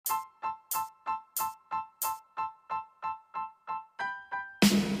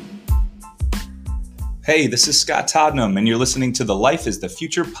Hey, this is Scott Todnam, and you're listening to the Life is the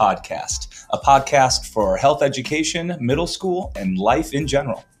Future podcast, a podcast for health education, middle school, and life in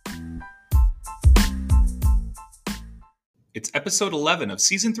general. It's episode 11 of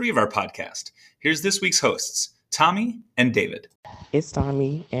season 3 of our podcast. Here's this week's hosts, Tommy and David. It's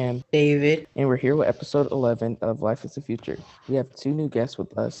Tommy and David. and we're here with episode 11 of Life is the Future. We have two new guests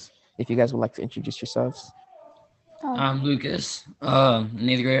with us. If you guys would like to introduce yourselves. I'm Lucas. In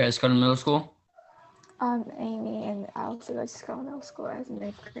 8th grade at Scotland Middle School. I'm Amy, and I also go to Scotland Middle School as an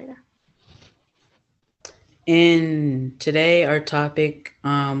 8th grader. And today our topic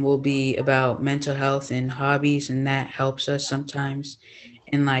will be about mental health and hobbies, and that helps us sometimes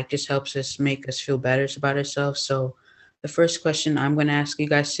and just helps us make us feel better about ourselves. So the first question I'm going to ask you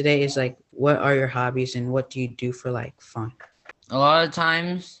guys today is what are your hobbies and what do you do for fun? A lot of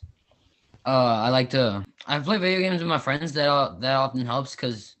times I play video games with my friends. That often helps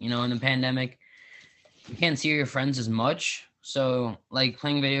because, in the pandemic, you can't see your friends as much. So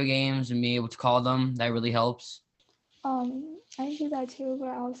playing video games and being able to call them, that really helps. I do that too, but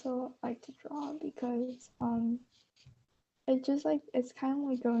I also like to draw because it just it's kind of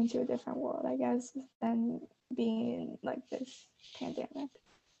like going to a different world, I guess, than being in this pandemic.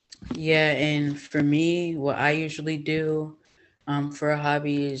 Yeah, and for me, what I usually do for a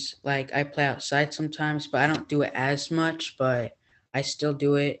hobby is I play outside sometimes, but I don't do it as much, but I still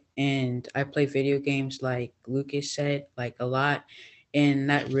do it. And I play video games like Lucas said, a lot. And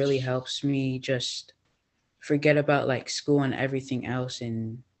that really helps me just forget about school and everything else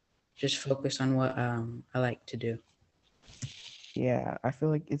and just focus on what I like to do. Yeah, I feel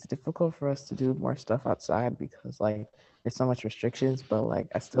like it's difficult for us to do more stuff outside because there's so much restrictions, but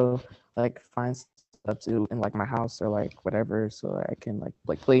I still find stuff to do in my house or whatever, so I can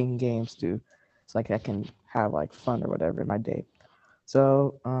playing games too, so I can have fun or whatever in my day.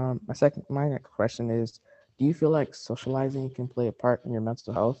 So my next question is, do you feel like socializing can play a part in your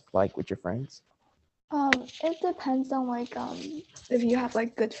mental health, with your friends? It depends on if you have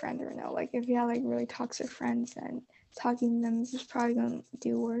good friends or no. If you have really toxic friends, then talking to them is probably gonna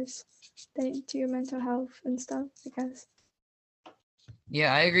do worse to your mental health and stuff, I guess.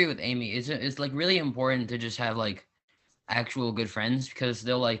 Yeah, I agree with Amy. It's really important to just have actual good friends because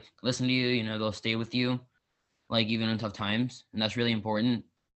they'll listen to you, they'll stay with you even in tough times, and that's really important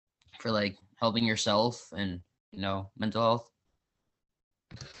for helping yourself and mental health.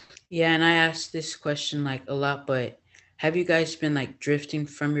 Yeah, and I asked this question a lot, but have you guys been drifting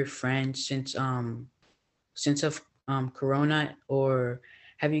from your friends since of corona, or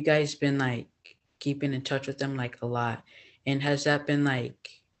have you guys been keeping in touch with them a lot? And has that been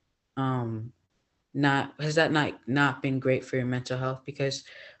um not has that not been great for your mental health? Because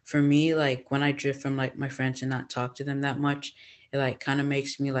for me, when I drift from my friends and not talk to them that much, it kind of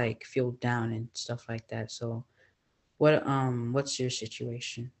makes me feel down and stuff like that. So what's your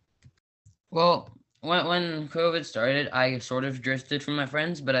situation? Well, when COVID started, I sort of drifted from my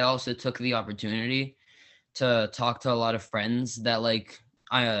friends, but I also took the opportunity to talk to a lot of friends that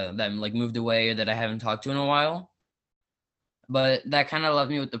I that moved away or that I haven't talked to in a while. But that kind of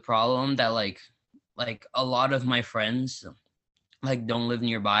left me with the problem that a lot of my friends don't live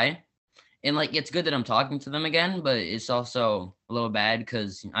nearby. And it's good that I'm talking to them again, but it's also a little bad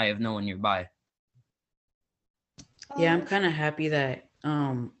because I have no one nearby. Yeah, I'm kind of happy that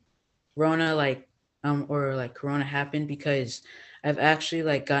Rona or Corona happened because I've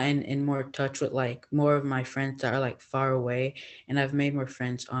actually gotten in more touch with more of my friends that are far away, and I've made more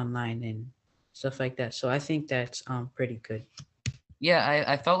friends online and stuff like that. So I think that's pretty good. Yeah,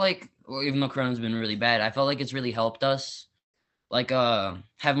 I felt well, even though Corona's been really bad, I felt it's really helped us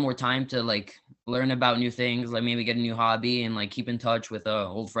have more time to learn about new things, maybe get a new hobby and keep in touch with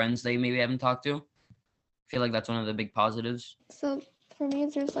old friends they maybe haven't talked to. I feel like that's one of the big positives. So for me,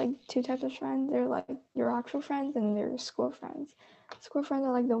 there's two types of friends. They're your actual friends and they're school friends. School friends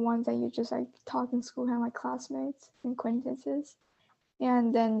are the ones that you just talk in school, kind of classmates and acquaintances.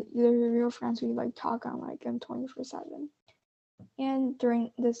 And then they're your real friends who you talk on 24/7. And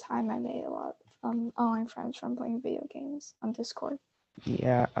during this time, I made a lot of online friends from playing video games on Discord.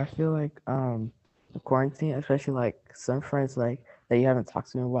 Yeah, I feel the quarantine, especially some friends that you haven't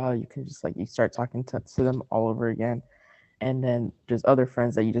talked to in a while, you can just you start talking to them all over again. And then there's other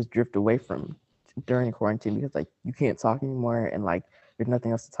friends that you just drift away from during quarantine because you can't talk anymore and there's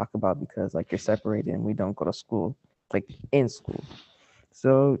nothing else to talk about because you're separated and we don't go to school in school.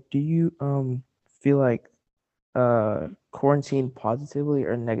 So do you feel quarantine positively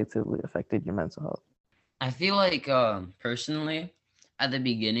or negatively affected your mental health? I feel personally, at the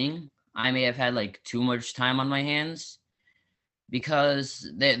beginning, I may have had too much time on my hands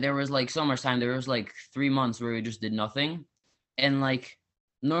because there was like so much time. There was like 3 months where we just did nothing. And like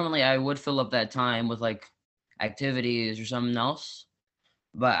normally I would fill up that time with like activities or something else,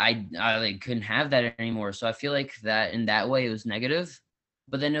 but I like couldn't have that anymore. So I feel like that in that way it was negative.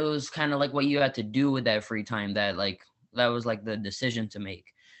 But then it was kind of like what you had to do with that free time, that was like the decision to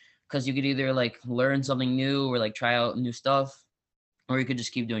make. Because you could either like learn something new or like try out new stuff, or you could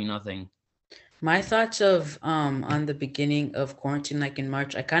just keep doing nothing. My thoughts of on the beginning of quarantine, like in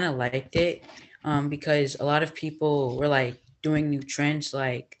March, I kind of liked it because a lot of people were like doing new trends.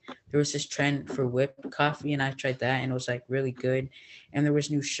 Like there was this trend for whipped coffee, and I tried that, and it was like really good. And there was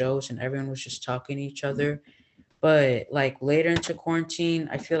new shows, and everyone was just talking to each other. But like later into quarantine,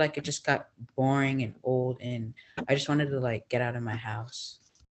 I feel like it just got boring and old, and I just wanted to like get out of my house.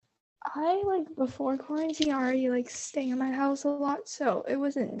 I like before quarantine I already like staying in my house a lot, so it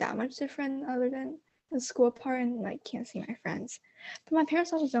wasn't that much different other than the school part and like can't see my friends. But my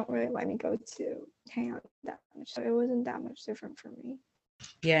parents also don't really let me go to hang out that much, so it wasn't that much different for me.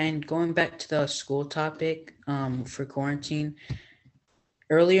 Yeah, and going back to the school topic, for quarantine,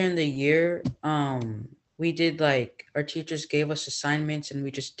 earlier in the year, we did like our teachers gave us assignments and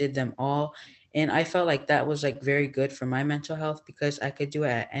we just did them all. And I felt like that was like very good for my mental health because I could do it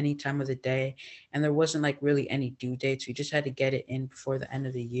at any time of the day and there wasn't like really any due dates. We just had to get it in before the end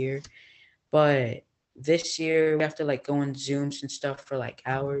of the year. But this year we have to like go on Zooms and stuff for like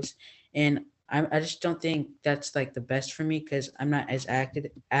hours. And I just don't think that's like the best for me because I'm not as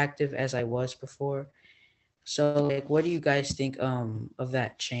active as I was before. So like what do you guys think of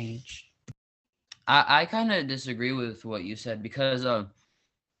that change? I kind of disagree with what you said because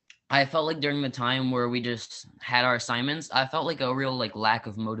I felt like during the time where we just had our assignments, I felt like a real like lack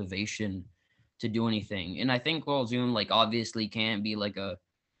of motivation to do anything. And I think while Zoom like obviously can't be like a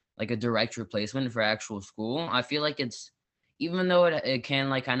direct replacement for actual school, I feel like it's, even though it can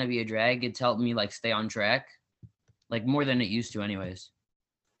like kind of be a drag, it's helped me like stay on track like more than it used to anyways.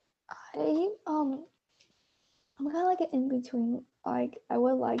 I I'm kind of like an in between. Like I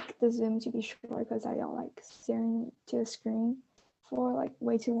would like the Zoom to be short because I don't like staring to the screen for like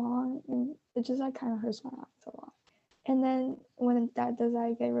way too long, and it just like kind of hurts my eyes a lot. And then when that does,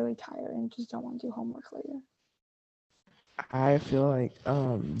 I get really tired and just don't want to do homework later. I feel like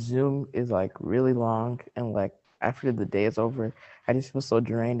Zoom is like really long and like after the day is over, I just feel so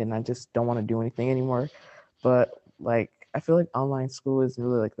drained and I just don't want to do anything anymore. But like I feel like online school is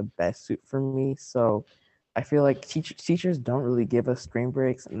really like the best suit for me. So I feel like teachers don't really give us screen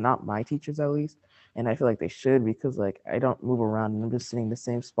breaks, not my teachers at least. And I feel like they should because like I don't move around and I'm just sitting in the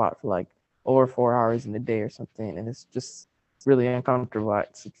same spot for like over 4 hours in a day or something. And it's just really uncomfortable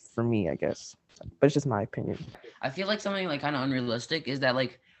for me, I guess. But it's just my opinion. I feel like something like kind of unrealistic is that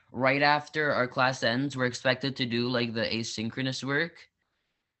like right after our class ends, we're expected to do like the asynchronous work,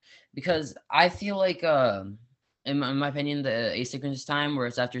 because I feel like in my opinion, the asynchronous time where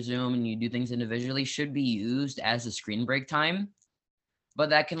it's after Zoom and you do things individually should be used as a screen break time. But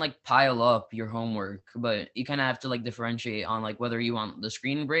that can like pile up your homework. But you kind of have to like differentiate on like whether you want the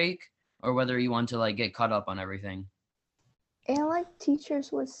screen break or whether you want to like get caught up on everything. And like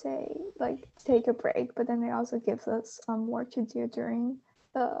teachers would say like take a break, but then they also give us work to do during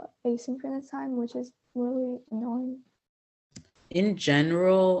the asynchronous time, which is really annoying. In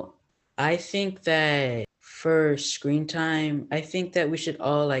general, I think that for screen time, I think that we should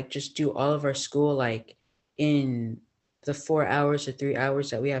all like just do all of our school like in the 4 hours or 3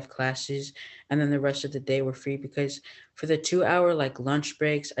 hours that we have classes, and then the rest of the day we're free because for the 2 hour like lunch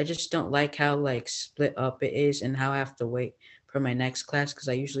breaks, I just don't like how like split up it is and how I have to wait for my next class because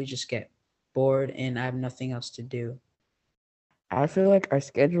I usually just get bored and I have nothing else to do. I feel like our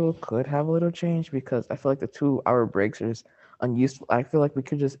schedule could have a little change because I feel like the 2 hour breaks are just unuseful. I feel like we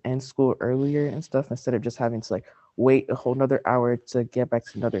could just end school earlier and stuff instead of just having to like wait a whole nother hour to get back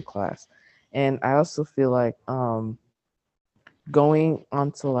to another class. And I also feel like going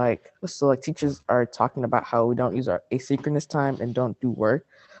on to like so like teachers are talking about how we don't use our asynchronous time and don't do work.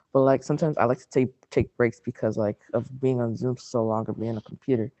 But like sometimes I like to take breaks because like of being on Zoom so long or being on a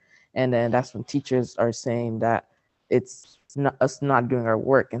computer. And then that's when teachers are saying that it's not us not doing our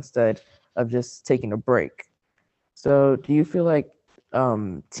work instead of just taking a break. So do you feel like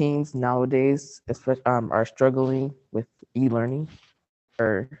teens nowadays especially are struggling with e-learning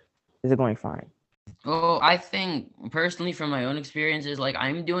or is it going fine? Well, I think personally from my own experiences, like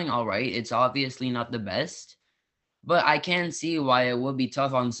I'm doing all right. It's obviously not the best, but I can see why it would be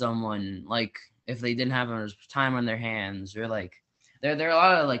tough on someone, like if they didn't have as much time on their hands, or like there are a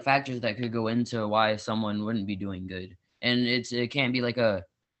lot of like factors that could go into why someone wouldn't be doing good. And it can't be like a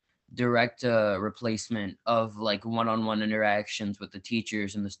direct replacement of like one-on-one interactions with the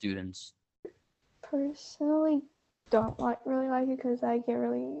teachers and the students? Personally, don't really like it because I get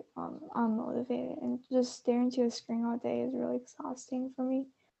really unmotivated, and just staring into a screen all day is really exhausting for me,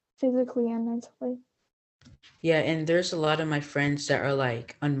 physically and mentally. Yeah, and there's a lot of my friends that are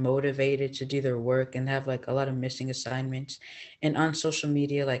like unmotivated to do their work and have like a lot of missing assignments. And on social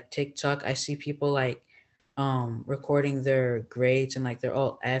media like TikTok, I see people like recording their grades and like they're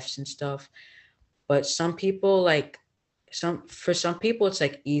all Fs and stuff. But some people like some people it's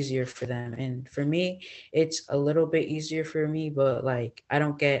like easier for them. And for me, it's a little bit easier for me, but like I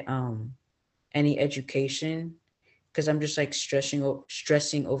don't get any education because I'm just like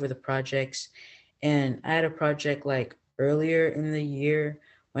stressing over the projects. And I had a project like earlier in the year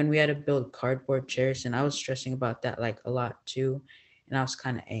when we had to build cardboard chairs, and I was stressing about that like a lot too, and I was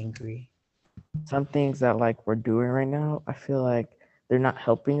kind of angry. Some things that like we're doing right now, I feel like they're not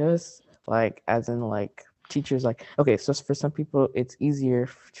helping us. Like as in like teachers, like okay, so for some people it's easier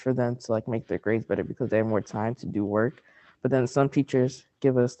for them to like make their grades better because they have more time to do work. But then some teachers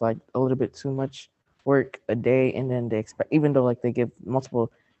give us like a little bit too much work a day, and then they expect, even though like they give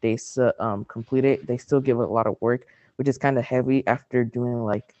multiple days to complete it, they still give a lot of work, which is kind of heavy after doing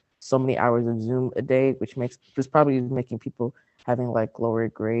like so many hours of Zoom a day, which probably making people having like lower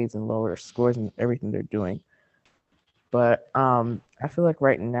grades and lower scores and everything they're doing. But I feel like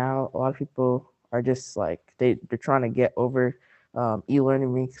right now a lot of people are just like they're trying to get over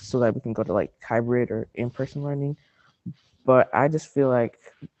e-learning so that we can go to like hybrid or in-person learning. But I just feel like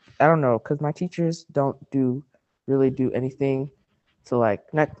I don't know because my teachers don't really do anything to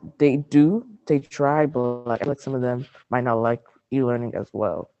like not they try, but like I feel like some of them might not like e-learning as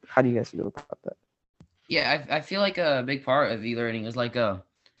well. How do you guys feel about that? Yeah, I feel like a big part of e-learning is like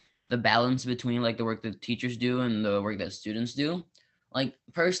the balance between like the work that teachers do and the work that students do. Like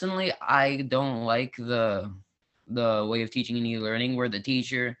personally, I don't like the way of teaching in e-learning where the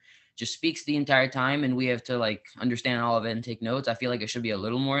teacher just speaks the entire time and we have to like understand all of it and take notes. I feel like it should be a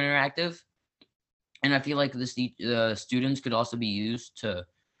little more interactive, and I feel like the students could also be used to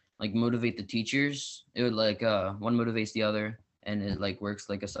like motivate the teachers. It would like one motivates the other, and it like works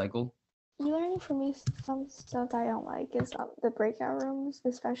like a cycle. E-learning for me, some stuff that I don't like is the breakout rooms,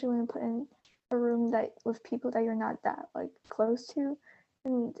 especially when you put in a room that with people that you're not that like close to,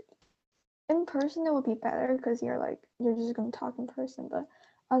 and in person it would be better because you're just gonna talk in person, but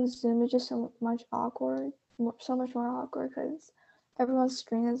on Zoom it's just so much more awkward because everyone's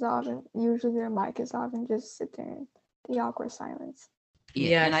screen is off and usually their mic is off and just sit there in the awkward silence. Yeah,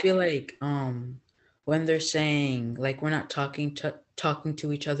 Yeah, I and I feel like when they're saying like we're not talking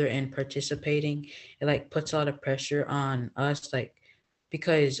to each other and participating, it like puts a lot of pressure on us like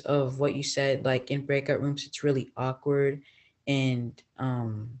because of what you said, like in breakout rooms it's really awkward and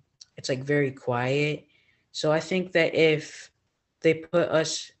it's like very quiet. So I think that if they put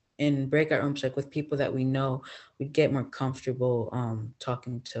us in breakout rooms like with people that we know, we'd get more comfortable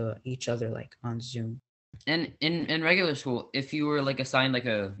talking to each other like on Zoom. and in regular school, if you were like assigned like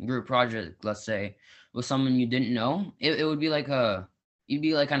a group project, let's say, with someone you didn't know, it would be like a you'd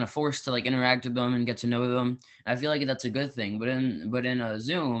be like kind of forced to like interact with them and get to know them. I feel like that's a good thing, but in a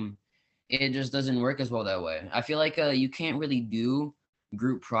Zoom, it just doesn't work as well that way. I feel like you can't really do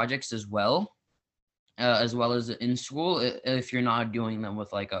group projects as well as in school if you're not doing them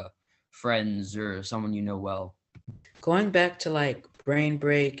with like a friends or someone you know well. Going back to like brain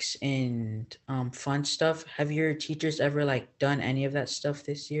breaks and fun stuff, have your teachers ever like done any of that stuff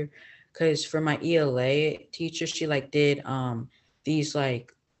this year? Because for my ELA teacher, she like did these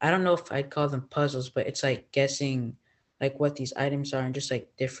like I don't know if I'd call them puzzles, but it's like guessing like what these items are and just like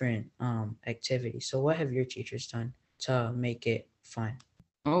different activities. So what have your teachers done to make it fun?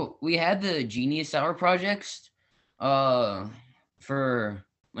 Oh, we had the Genius Hour projects uh for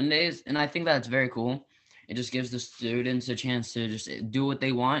Mondays, and I think that's very cool. It just gives the students a chance to just do what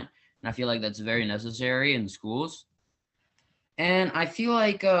they want, and I feel like that's very necessary in schools. And I feel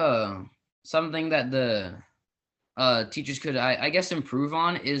like something that the teachers could I guess improve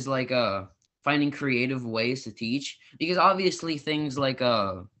on is like finding creative ways to teach, because obviously things like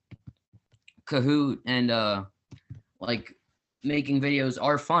Kahoot and like making videos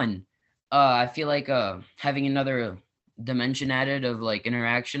are fun. I feel like having another dimension added of like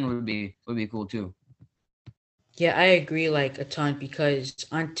interaction would be cool too. Yeah, I agree like a ton because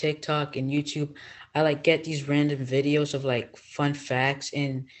on TikTok and YouTube, I like get these random videos of like fun facts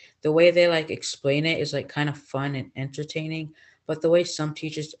and the way they like explain it is like kind of fun and entertaining. But the way some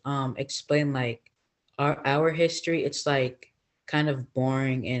teachers explain like our history, it's like kind of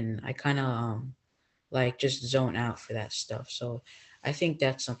boring and I kind of like just zone out for that stuff. So I think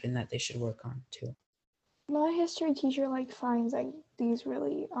that's something that they should work on too. My history teacher like finds like these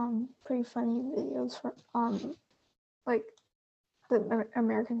really pretty funny videos for like the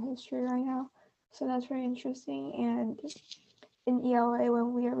American history right now. So that's very interesting. And in ELA,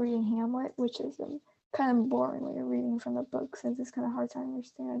 when we are reading Hamlet, which is kind of boring when you're reading from the book since it's kind of hard to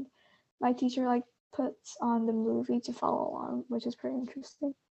understand, my teacher like puts on the movie to follow along, which is pretty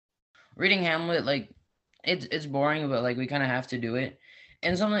interesting. Reading Hamlet, like it's boring, but like we kind of have to do it.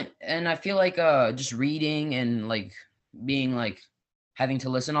 And something, and I feel like just reading and like being like having to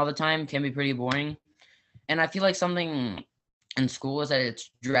listen all the time can be pretty boring. And I feel like something in school is that it's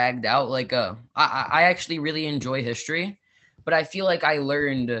dragged out. Like I actually really enjoy history, but I feel like I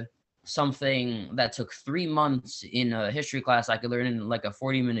learned something that took 3 months in a history class. I could learn in like a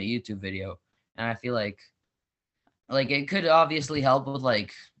 40-minute YouTube video, and I feel like it could obviously help with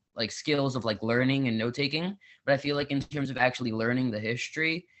like skills of like learning and note taking, but I feel like in terms of actually learning the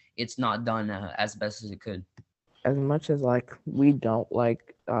history, it's not done as best as it could. As much as like we don't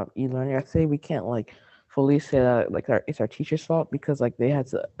like e-learning, I say we can't like fully say that like it's our teacher's fault because like they had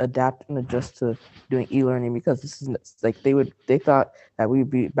to adapt and adjust to doing e-learning because this is like they thought that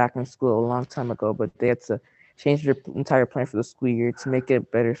we'd be back in school a long time ago, but they had to change their entire plan for the school year to make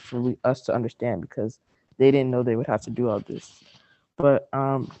it better for us to understand because they didn't know they would have to do all this. But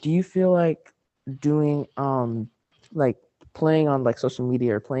do you feel like doing like playing on like social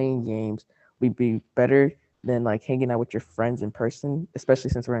media or playing games would be better than like hanging out with your friends in person, especially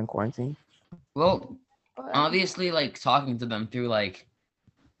since we're in quarantine? Well, But obviously, like talking to them through like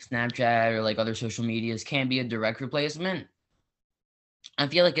Snapchat or like other social medias can't be a direct replacement. I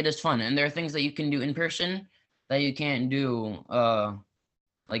feel like it is fun, and there are things that you can do in person that you can't do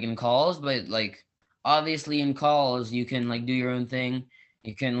like in calls, but like obviously in calls you can like do your own thing.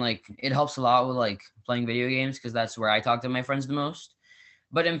 You can like it helps a lot with like playing video games because that's where I talk to my friends the most.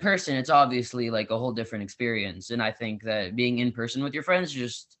 But in person, it's obviously like a whole different experience, and I think that being in person with your friends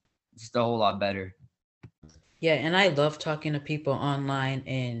just a whole lot better. Yeah, and I love talking to people online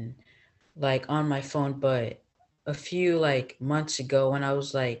and like on my phone, but a few like months ago when I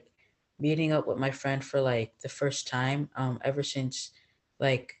was like meeting up with my friend for like the first time, ever since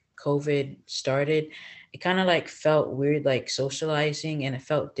like COVID started, it kind of like felt weird like socializing and it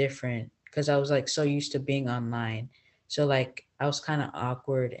felt different because I was like so used to being online. So like I was kind of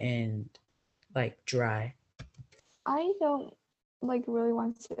awkward and like dry. I don't like really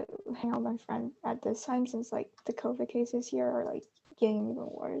want to hang out with my friend at this time since like the COVID cases here are like getting even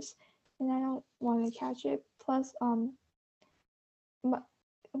worse, and I don't want to catch it. Plus, my,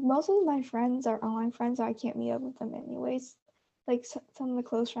 most of my friends are online friends, so I can't meet up with them anyways. Like some of the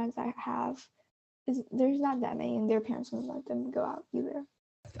close friends I have, is there's not that many, and their parents won't let them go out either.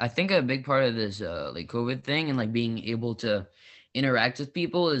 I think a big part of this like COVID thing and like being able to interact with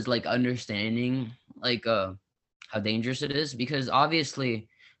people is like understanding like how dangerous it is, because obviously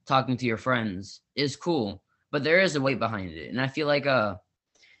talking to your friends is cool, but there is a weight behind it. And I feel like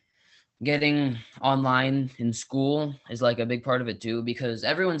getting online in school is like a big part of it too, because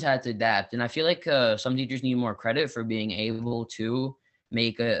everyone's had to adapt, and I feel like some teachers need more credit for being able to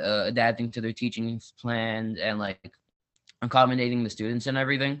make adapting to their teaching plan and like accommodating the students and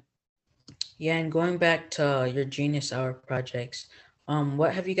everything. Yeah, and going back to your Genius Hour projects,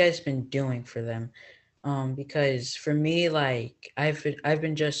 what have you guys been doing for them? Because for me, like I've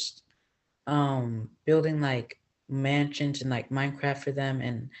been just building like mansions and like Minecraft for them,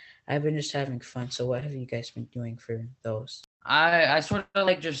 and I've been just having fun. So what have you guys been doing for those? I sort of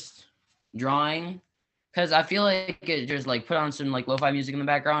like just drawing, because I feel like it just like put on some like lo-fi music in the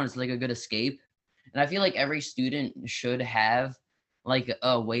background. It's like a good escape, and I feel like every student should have like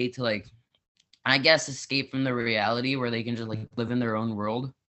a way to like, I guess, escape from the reality where they can just like live in their own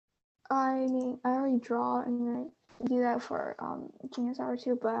world. I mean, I already draw and I do that for Genius Hour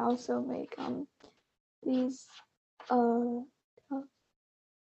too, but I also make these uh, uh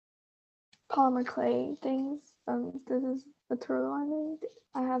polymer clay things. This is a turtle I made.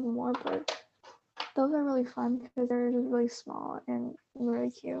 I have more, but those are really fun because they're just really small and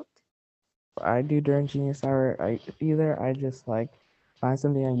really cute. I do during Genius Hour, I just like find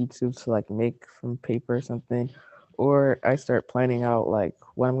something on YouTube to like make from paper or something, or I start planning out like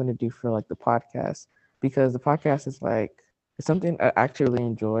what I'm gonna do for like the podcast because the podcast is like it's something I actually really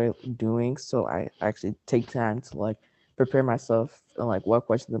enjoy doing. So I actually take time to like prepare myself and like what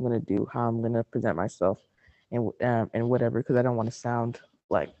questions I'm gonna do, how I'm gonna present myself, and whatever because I don't want to sound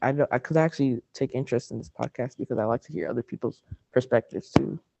like I don't because I actually take interest in this podcast because I like to hear other people's perspectives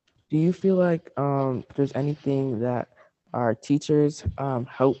too. Do you feel like there's anything that our teachers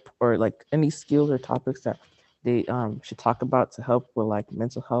help or like any skills or topics that they should talk about to help with like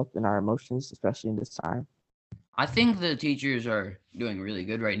mental health and our emotions, especially in this time? I think the teachers are doing really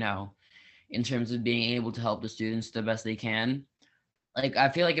good right now in terms of being able to help the students the best they can. Like, I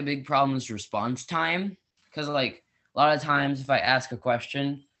feel like a big problem is response time, because like a lot of times if I ask a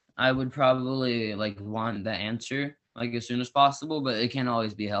question, I would probably like want the answer like as soon as possible, but it can't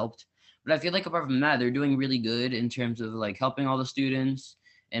always be helped. But I feel like apart from that, they're doing really good in terms of like helping all the students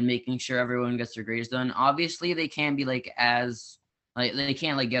and making sure everyone gets their grades done. Obviously, they can't be like as like they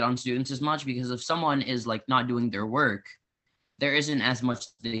can't like get on students as much, because if someone is like not doing their work, there isn't as much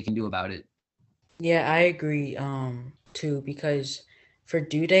they can do about it. Yeah, I agree too, because for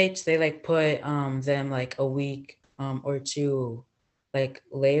due dates they like put them like a week or two like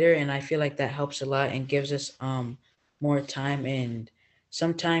later, and I feel like that helps a lot and gives us more time. And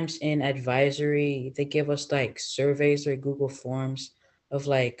sometimes in advisory they give us like surveys or Google Forms of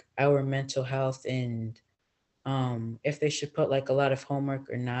like our mental health, and if they should put like a lot of homework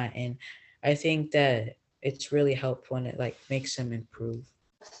or not. And I think that it's really helpful and it like makes them improve.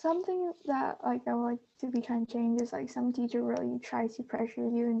 Something that like I would like to be trying to change is like some teacher really tries to pressure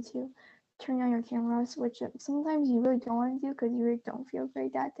you into turning on your cameras, which sometimes you really don't want to do because you really don't feel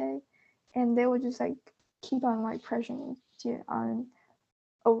great that day, and they would just like keep on like pressuring you on.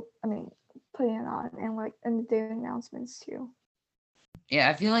 Oh, I mean, putting it on and like in the daily announcements too. Yeah,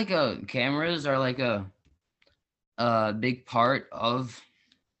 I feel like cameras are like a big part of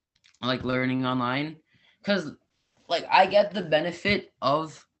like learning online, because like I get the benefit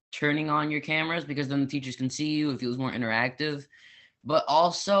of turning on your cameras because then the teachers can see you, it feels more interactive, but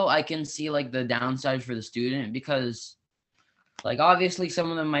also I can see like the downside for the student, because like obviously some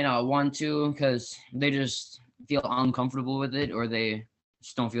of them might not want to because they just feel uncomfortable with it, or they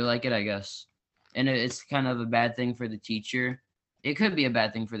just don't feel like it, I guess. And it's kind of a bad thing for the teacher. It could be a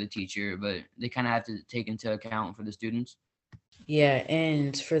bad thing for the teacher, but they kind of have to take into account for the students. Yeah,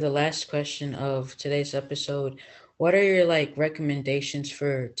 and for the last question of today's episode, what are your like recommendations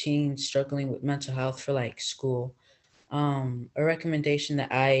for teens struggling with mental health for like school? A recommendation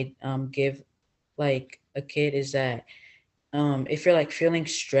that I give like a kid is that if you're like feeling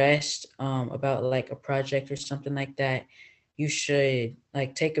stressed about like a project or something like that, you should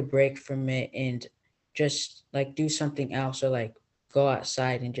like take a break from it and just like do something else, or like go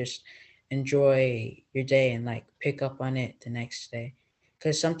outside and just enjoy your day and like pick up on it the next day.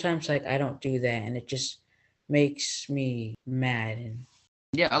 Because sometimes like I don't do that and it just makes me mad. And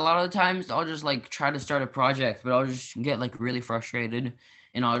Yeah, a lot of the times I'll just like try to start a project, but I'll just get like really frustrated,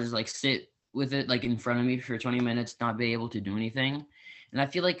 and I'll just like sit with it like in front of me for 20 minutes, not be able to do anything. And I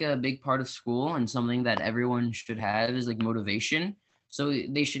feel like a big part of school and something that everyone should have is like motivation. So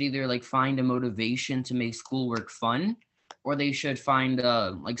they should either like find a motivation to make schoolwork fun, or they should find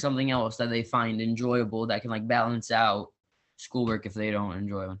like something else that they find enjoyable that can like balance out schoolwork if they don't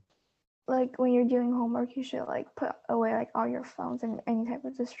enjoy it. Like when you're doing homework, you should like put away like all your phones and any type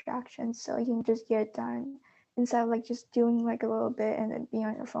of distractions so you can just get it done instead of like just doing like a little bit and then be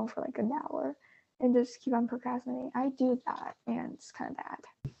on your phone for like an hour and just keep on procrastinating. I do that and it's kind of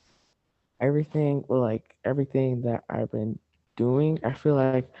bad. Everything that I've been doing, I feel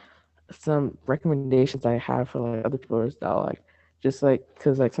like some recommendations I have for like other people is that like just like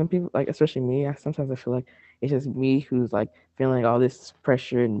because like some people like especially me, sometimes I feel like it's just me who's like feeling all this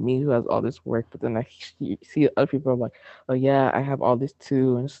pressure and me who has all this work, but then I see other people are like, oh yeah, I have all this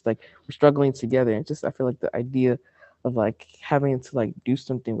too, and it's like we're struggling together. And just I feel like the idea of like having to like do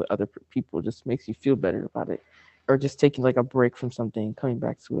something with other people just makes you feel better about it, or just taking like a break from something, coming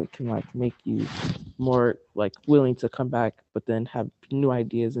back to it can like make you more like willing to come back, but then have new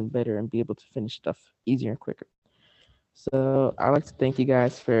ideas and better and be able to finish stuff easier and quicker. So I'd like to thank you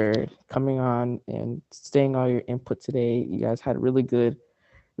guys for coming on and staying all your input today. You guys had really good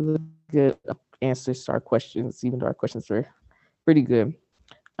answers to our questions, even though our questions were pretty good.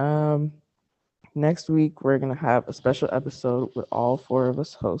 Um, Next week we're gonna have a special episode with all four of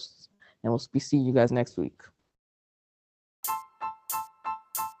us hosts, and we'll be seeing you guys next week.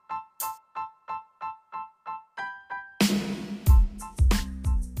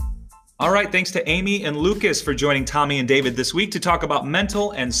 All right, thanks to Amy and Lucas for joining Tommy and David this week to talk about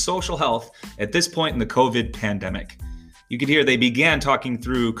mental and social health at this point in the COVID pandemic. You could hear they began talking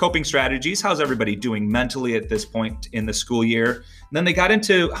through coping strategies. How's everybody doing mentally at this point in the school year? And then they got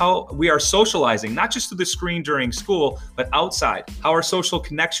into how we are socializing, not just through the screen during school, but outside. How are social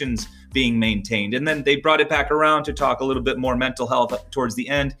connections being maintained? And then they brought it back around to talk a little bit more mental health towards the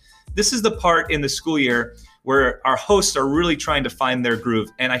end. This is the part in the school year where our hosts are really trying to find their groove.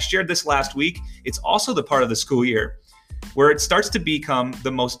 And I shared this last week. It's also the part of the school year where it starts to become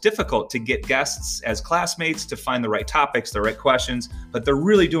the most difficult to get guests as classmates to find the right topics, the right questions, but they're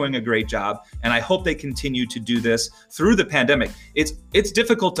really doing a great job. And I hope they continue to do this through the pandemic. It's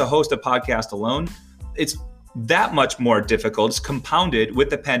difficult to host a podcast alone. It's that much more difficult. It's compounded with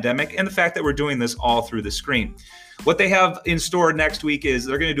the pandemic and the fact that we're doing this all through the screen. What they have in store next week is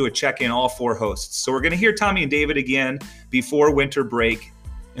they're going to do a check-in, all 4 hosts. So we're going to hear Tommy and David again before winter break.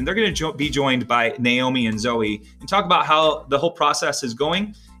 And they're going to be joined by Naomi and Zoe and talk about how the whole process is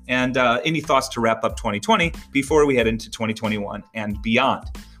going and any thoughts to wrap up 2020 before we head into 2021 and beyond.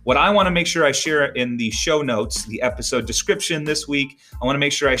 What I want to make sure I share in the show notes, the episode description this week, I want to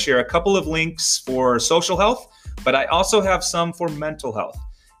make sure I share a couple of links for social health, but I also have some for mental health.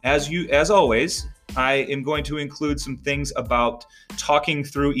 As always, I am going to include some things about talking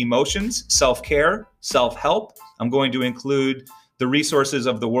through emotions, self-care, self-help. I'm going to include the resources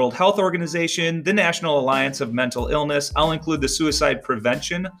of the World Health Organization, the National Alliance of Mental Illness. I'll include the Suicide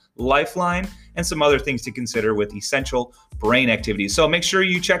Prevention Lifeline and some other things to consider with essential brain activities. So make sure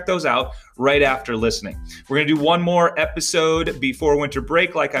you check those out right after listening. We're going to do one more episode before winter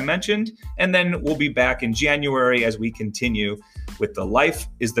break, like I mentioned, and then we'll be back in January as we continue with the Life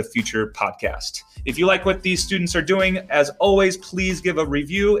is the Future podcast. If you like what these students are doing, as always, please give a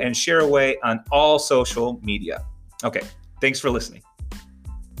review and share away on all social media. Okay. Thanks for listening.